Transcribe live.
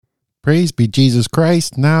Praise be Jesus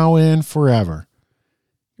Christ, now and forever.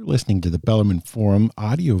 You're listening to the Bellarmine Forum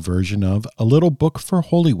audio version of A Little Book for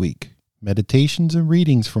Holy Week, meditations and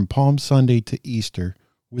readings from Palm Sunday to Easter,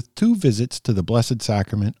 with 2 visits to the Blessed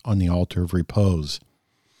Sacrament on the altar of repose.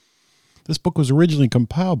 This book was originally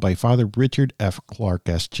compiled by Father Richard F. Clark,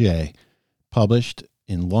 S.J., published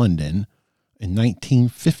in London in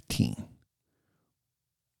 1915.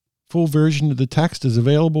 Full version of the text is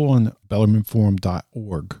available on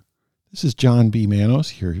bellarmineforum.org. This is John B.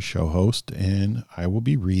 Manos, your show host, and I will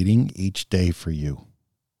be reading each day for you.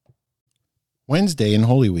 Wednesday in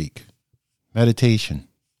Holy Week. Meditation.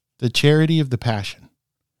 The Charity of the Passion.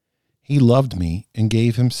 He loved me and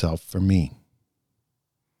gave himself for me.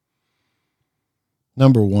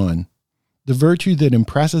 Number 1. The virtue that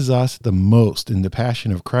impresses us the most in the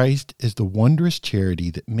Passion of Christ is the wondrous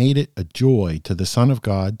charity that made it a joy to the Son of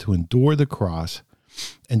God to endure the cross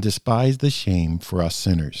and despise the shame for us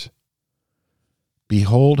sinners.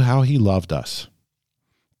 Behold how he loved us.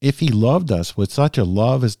 If he loved us with such a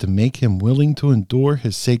love as to make him willing to endure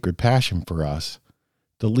his sacred passion for us,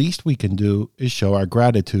 the least we can do is show our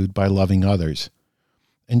gratitude by loving others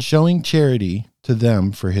and showing charity to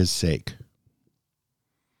them for his sake.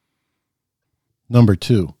 Number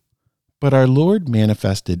 2. But our Lord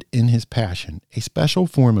manifested in his passion a special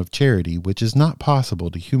form of charity which is not possible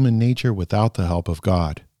to human nature without the help of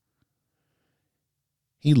God.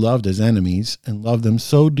 He loved his enemies and loved them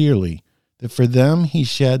so dearly that for them he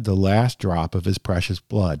shed the last drop of his precious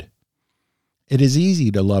blood. It is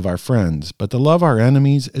easy to love our friends, but to love our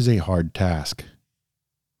enemies is a hard task.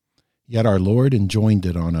 Yet our Lord enjoined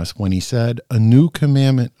it on us when he said, "A new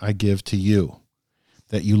commandment I give to you,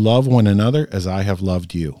 that you love one another as I have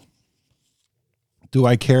loved you." Do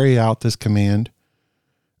I carry out this command,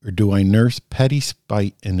 or do I nurse petty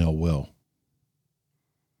spite and ill will?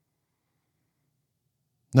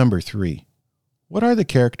 Number 3. What are the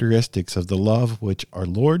characteristics of the love which our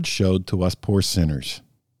Lord showed to us poor sinners?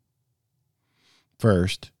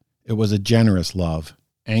 First, it was a generous love,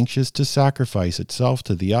 anxious to sacrifice itself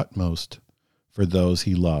to the utmost for those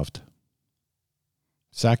he loved.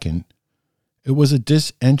 Second, it was a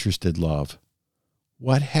disinterested love.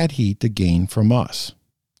 What had he to gain from us?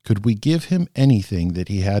 Could we give him anything that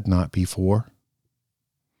he had not before?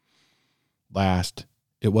 Last,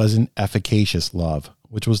 it was an efficacious love,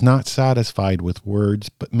 which was not satisfied with words,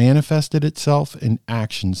 but manifested itself in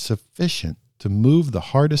actions sufficient to move the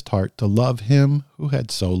hardest heart to love him who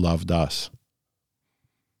had so loved us.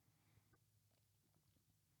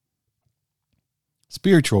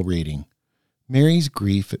 Spiritual reading. Mary's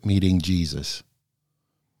grief at meeting Jesus.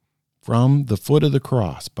 From The Foot of the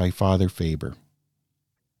Cross by Father Faber.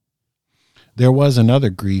 There was another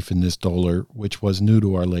grief in this dolor which was new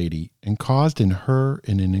to Our Lady, and caused in her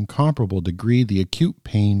in an incomparable degree the acute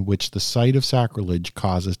pain which the sight of sacrilege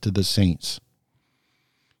causes to the saints.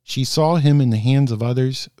 She saw him in the hands of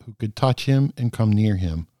others who could touch him and come near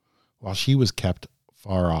him, while she was kept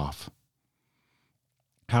far off.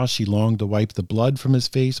 How she longed to wipe the blood from his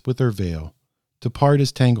face with her veil, to part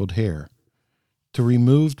his tangled hair, to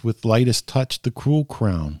remove with lightest touch the cruel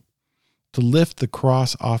crown, to lift the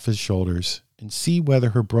cross off his shoulders and see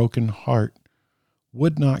whether her broken heart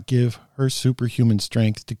would not give her superhuman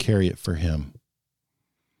strength to carry it for him.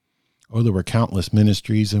 Oh, there were countless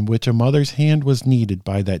ministries in which a mother's hand was needed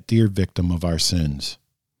by that dear victim of our sins.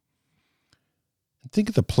 And think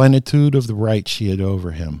of the plenitude of the right she had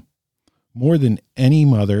over him, more than any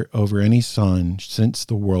mother over any son since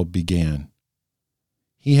the world began.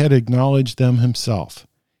 He had acknowledged them himself.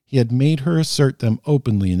 He had made her assert them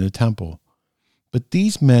openly in the temple. But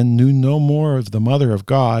these men knew no more of the Mother of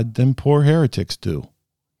God than poor heretics do.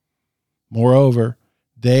 Moreover,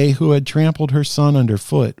 they who had trampled her Son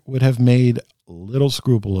underfoot would have made little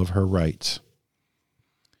scruple of her rights.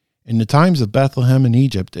 In the times of Bethlehem and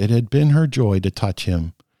Egypt, it had been her joy to touch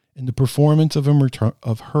him in the performance of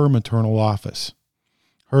her maternal office.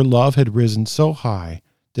 Her love had risen so high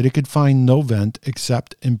that it could find no vent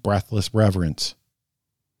except in breathless reverence.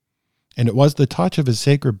 And it was the touch of his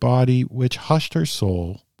sacred body which hushed her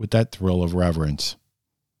soul with that thrill of reverence.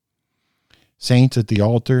 Saints at the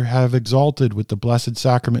altar have exalted with the Blessed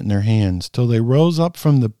Sacrament in their hands till they rose up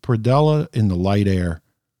from the predella in the light air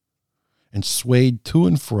and swayed to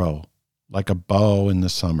and fro like a bow in the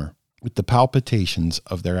summer with the palpitations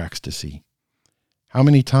of their ecstasy. How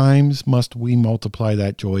many times must we multiply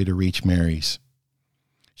that joy to reach Mary's?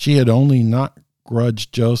 She had only not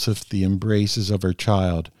grudged Joseph the embraces of her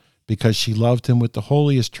child, because she loved him with the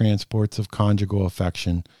holiest transports of conjugal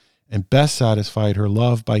affection, and best satisfied her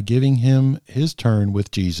love by giving him his turn with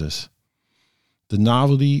Jesus. The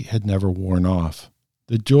novelty had never worn off.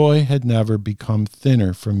 The joy had never become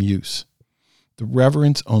thinner from use. The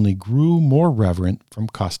reverence only grew more reverent from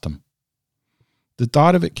custom. The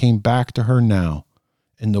thought of it came back to her now,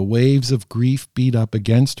 and the waves of grief beat up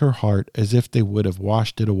against her heart as if they would have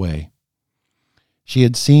washed it away. She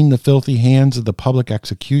had seen the filthy hands of the public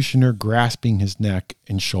executioner grasping his neck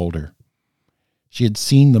and shoulder. She had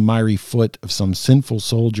seen the miry foot of some sinful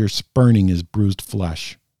soldier spurning his bruised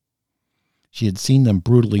flesh. She had seen them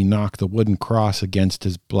brutally knock the wooden cross against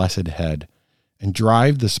his blessed head and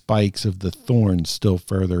drive the spikes of the thorns still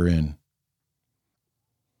further in.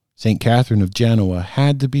 St. Catherine of Genoa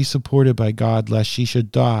had to be supported by God lest she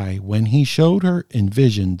should die when he showed her in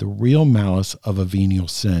vision the real malice of a venial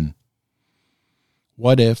sin.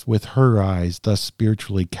 What if, with her eyes thus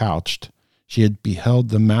spiritually couched, she had beheld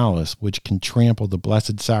the malice which can trample the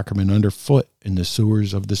Blessed Sacrament underfoot in the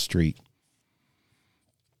sewers of the street?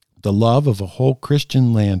 The love of a whole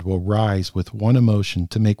Christian land will rise with one emotion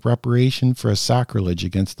to make reparation for a sacrilege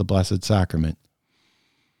against the Blessed Sacrament.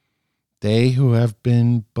 They who have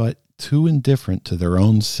been but too indifferent to their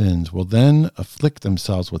own sins will then afflict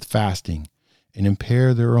themselves with fasting and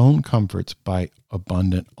impair their own comforts by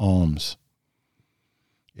abundant alms.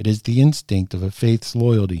 It is the instinct of a faith's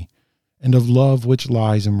loyalty and of love which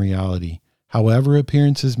lies in reality, however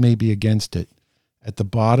appearances may be against it, at the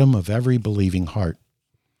bottom of every believing heart.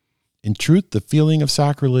 In truth, the feeling of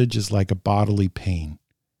sacrilege is like a bodily pain.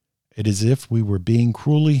 It is as if we were being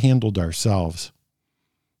cruelly handled ourselves.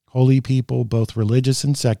 Holy people, both religious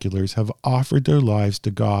and seculars, have offered their lives to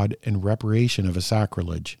God in reparation of a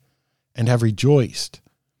sacrilege, and have rejoiced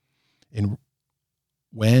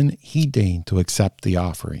when he deigned to accept the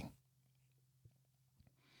offering.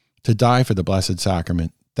 To die for the Blessed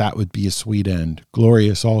Sacrament, that would be a sweet end,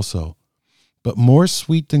 glorious also, but more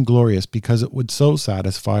sweet than glorious because it would so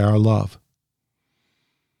satisfy our love.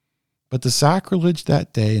 But the sacrilege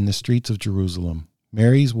that day in the streets of Jerusalem,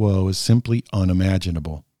 Mary's woe is simply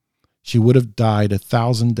unimaginable. She would have died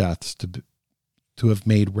 1,000 deaths to have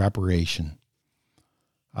made reparation.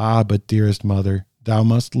 Ah, but dearest mother, thou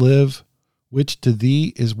must live, which to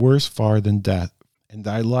thee is worse far than death, and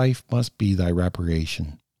thy life must be thy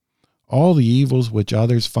reparation. All the evils which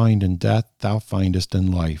others find in death thou findest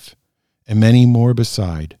in life, and many more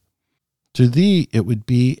beside. To thee it would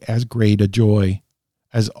be as great a joy,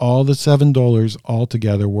 as all the $7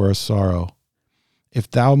 altogether were a sorrow, if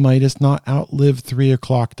thou mightest not outlive 3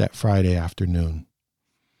 o'clock that Friday afternoon.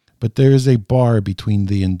 But there is a bar between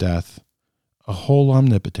thee and death, a whole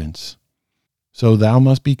omnipotence. So thou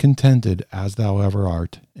must be contented as thou ever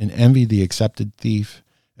art, and envy the accepted thief,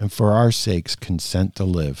 and for our sakes consent to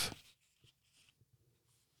live.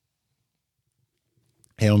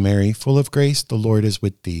 Hail Mary, full of grace, the Lord is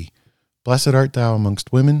with thee. Blessed art thou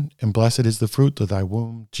amongst women, and blessed is the fruit of thy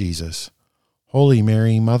womb, Jesus. Holy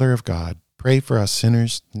Mary, Mother of God, pray for us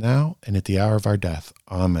sinners, now and at the hour of our death.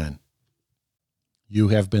 Amen. You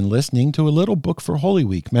have been listening to a little book for Holy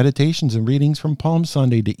Week, meditations and readings from Palm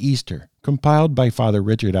Sunday to Easter, compiled by Father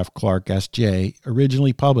Richard F. Clark, S.J.,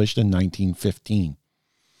 originally published in 1915.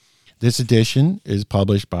 This edition is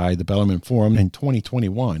published by the Bellarmine Forum in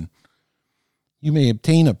 2021. You may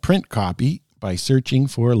obtain a print copy by searching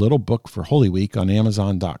for a little book for Holy Week on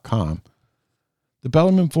Amazon.com. The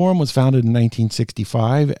Bellarmine Forum was founded in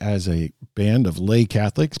 1965 as a band of lay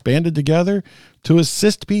Catholics banded together to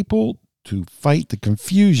assist people to fight the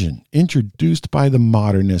confusion introduced by the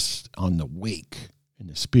modernists on the wake in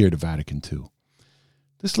the spirit of Vatican II.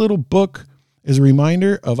 This little book is a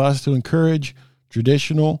reminder of us to encourage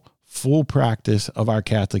traditional, full practice of our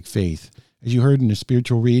Catholic faith. As you heard in the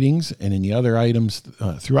spiritual readings and in the other items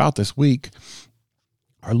throughout this week,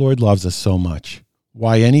 our Lord loves us so much.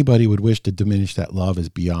 Why anybody would wish to diminish that love is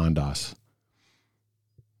beyond us.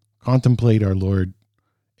 Contemplate our Lord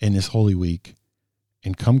in this Holy Week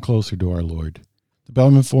and come closer to our Lord. The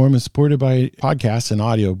Bellarmine Forum is supported by podcasts and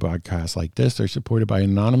audio broadcasts like this. They're supported by an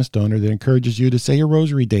anonymous donor that encourages you to say your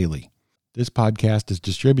rosary daily. This podcast is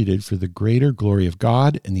distributed for the greater glory of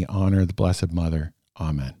God and the honor of the Blessed Mother.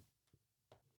 Amen.